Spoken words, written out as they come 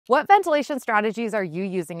What ventilation strategies are you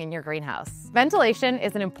using in your greenhouse? Ventilation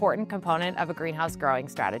is an important component of a greenhouse growing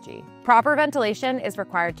strategy. Proper ventilation is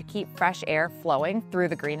required to keep fresh air flowing through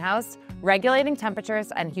the greenhouse, regulating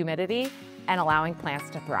temperatures and humidity, and allowing plants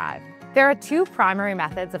to thrive. There are two primary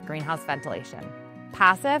methods of greenhouse ventilation: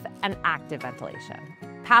 passive and active ventilation.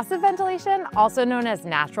 Passive ventilation, also known as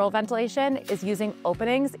natural ventilation, is using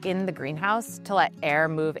openings in the greenhouse to let air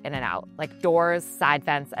move in and out, like doors, side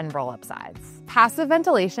vents, and roll-up sides. Passive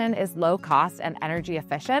ventilation is low cost and energy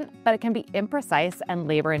efficient, but it can be imprecise and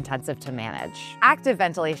labor-intensive to manage. Active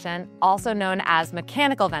ventilation, also known as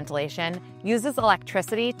mechanical ventilation, uses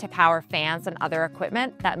electricity to power fans and other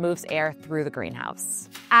equipment that moves air through the greenhouse.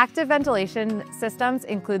 Active ventilation systems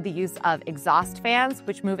include the use of exhaust fans,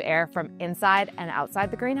 which move air from inside and outside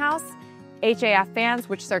the greenhouse, HAF fans,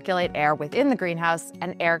 which circulate air within the greenhouse,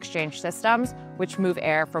 and air exchange systems, which move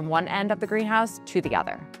air from one end of the greenhouse to the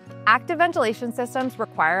other. Active ventilation systems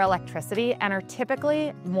require electricity and are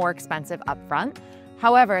typically more expensive upfront.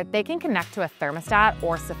 However, they can connect to a thermostat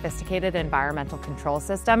or sophisticated environmental control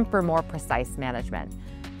system for more precise management.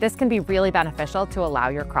 This can be really beneficial to allow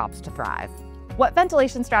your crops to thrive. What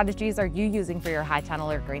ventilation strategies are you using for your high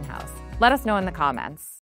tunnel or greenhouse? Let us know in the comments.